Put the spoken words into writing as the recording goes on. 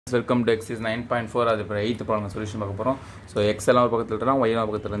Welcome to exercise 9.4 அது இப்போ 8th problem solution பார்க்க போகிறோம். ஸோ எக்ஸ் எல்லாம் ஒரு பக்கத்தில் எழுதுறோம், ஒய் எல்லாம்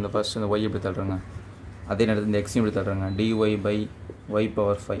ஒரு பக்கத்தில். இந்த ஃபர்ஸ்ட் இந்த ஒய் இப்படி தள்ளுறாங்க, அதே நேரத்தில் இந்த எக்ஸையும் இப்படி தள்ளுறாங்க. dy by y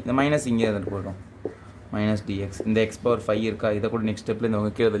power 5. இந்த மைனஸ் இங்கே இருந்துட்டு போய்டும், மைனஸ் dx. இந்த எக்ஸ் பவர் 5 இருக்கா, இதை கூட நெக்ஸ்ட் ஸ்டெப்பில்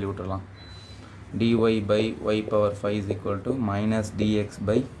இந்த கீழே தள்ளி விட்டுறலாம். dy by y power 5 is equal to minus dx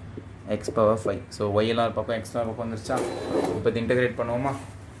by x power 5. So y எல்லாம் ஒரு பக்கம் எக்ஸ் பக்கம் வந்துருச்சா. இப்போ இன்டெகிரேட் பண்ணுவோமா.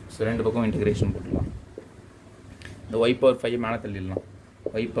 ஸோ ரெண்டு பக்கம் இன்டெகிரேஷன் போட்டுடலாம். இந்த y power 5 மேலே தள்ளிடலாம்.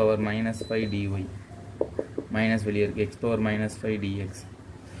 y power minus 5 dy minus வெளியே இருக்குது, x power minus 5 dx.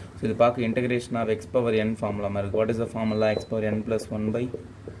 So இது பார்க்க integration of x power n formula மாதிரி இருக்குது. What is the formula? x power n plus 1 by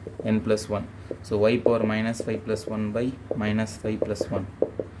n plus 1. So y power minus 5 plus 1 by minus 5 plus 1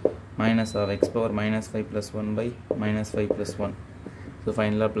 minus of x power minus 5 plus 1 by minus 5 plus 1. So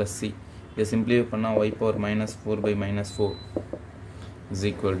finally plus c. இதை simplify பண்ணால் y power minus 4 by minus 4 is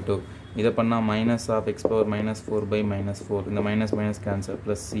equal to இதை பண்ணால் minus of X power minus 4 by minus 4. இந்த minus minus cancel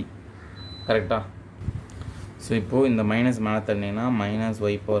plus C. கரெக்டா? So இப்போது இந்த minus மேலே தள்ளினீங்கன்னா minus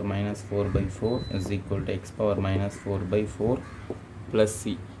Y power minus 4 by 4 is equal to X power minus 4 by 4 plus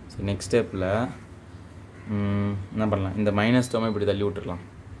C. So next ஸ்டெப்பில் என்ன பண்ணலாம், இந்த மைனஸ் டேர்மை இப்படி தள்ளி விட்டுடலாம்.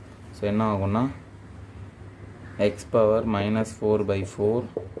 ஸோ என்ன ஆகும்னா X power minus 4 by 4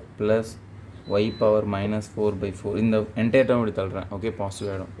 plus y power minus 4 by 4. இந்த என்டையர் டேர்ம் இப்படி தள்ளுறேன். ஓகே, பாசிட்டிவ்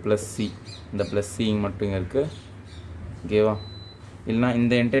ஆகிடும். ப்ளஸ் சி, இந்த ப்ளஸ் சி மட்டும் இங்கே இருக்குது. ஓகேவா? இல்லைனா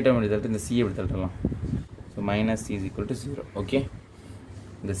இந்த என்டையர் டேர்ம் இப்படி தள்ளிட்டு இந்த சி எப்படி தள்ளுறலாம். So minus C is equal to 0. Okay,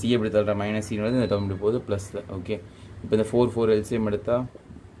 இந்த சி எப்படி தள்ளுற மைனஸ் சின்றது இந்த டேர்ம் இப்படி போகுது ப்ளஸில். ஓகே, இப்போ இந்த 4 எல்சிஎம் எடுத்தால்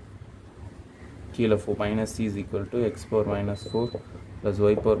கீழே minus C is equal to X power minus 4 plus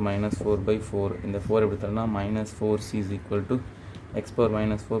Y power minus 4 by 4. இந்த 4 எப்படி தள்ளினா minus 4c is equal to x power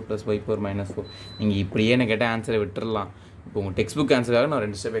minus 4 plus y power minus 4. நீங்கள் இப்படியே என்ன கேட்டால் ஆன்சரை விட்டுடலாம். இப்போ உங்கள் டெக்ஸ்ட் புக் ஆன்சருக்காக நான்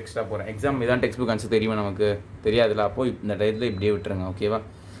 2 ஸ்டெப் எக்ஸ்ட்ரா போகிறேன். எக்ஸாம் இதான் டெக்ஸ்ட் புக் ஆன்சர் தெரியுமா நமக்கு தெரியாதுல்ல. அப்போ இந்த டயத்தில் இப்படியே விட்டுருங்க. ஓகேவா?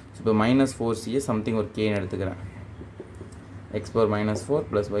 இப்போ மைனஸ் 4c சம்திங் ஒரு கேன்னு எடுத்துக்கிறேன். x power minus 4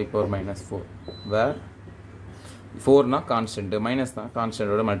 plus y power minus 4 வேர் 4னா கான்ஸ்டன்ட்டு, மைனஸ் தான்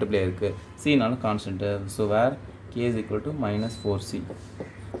கான்ஸ்டன்ட்டோட மல்டிப்ளை இருக்குது, சினாலும் constant. So where k is equal to minus 4c.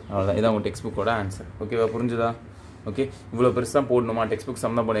 அவ்வளோதான், இதான் உங்கள் டெக்ஸ்ட் புக்கோட ஆன்சர். ஓகேவா? புரிஞ்சுதா? ஓகே, இவ்வளோ பெருசாக போடணுமா டெக்ஸ்ட் புக்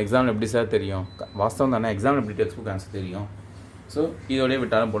சம் தான் போடணும். எக்ஸாமில் எப்படி சார் தெரியும்? வாஸ்தவம் தானே, எக்ஸாமில் எப்படி டெக்ஸ்ட் புக் ஆன்சர் தெரியும். ஸோ இதோடய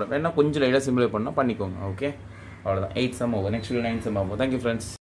விட்டாலும் போடணும். வேணா கொஞ்சம் லைட்டாக சிம்பிளை பண்ணால் பண்ணிக்கோங்க. ஓகே, அவ்வளோதான். 8 சம் ஓவர். நெக்ஸ்ட் 9 சம் ஆகும். Thank you friends.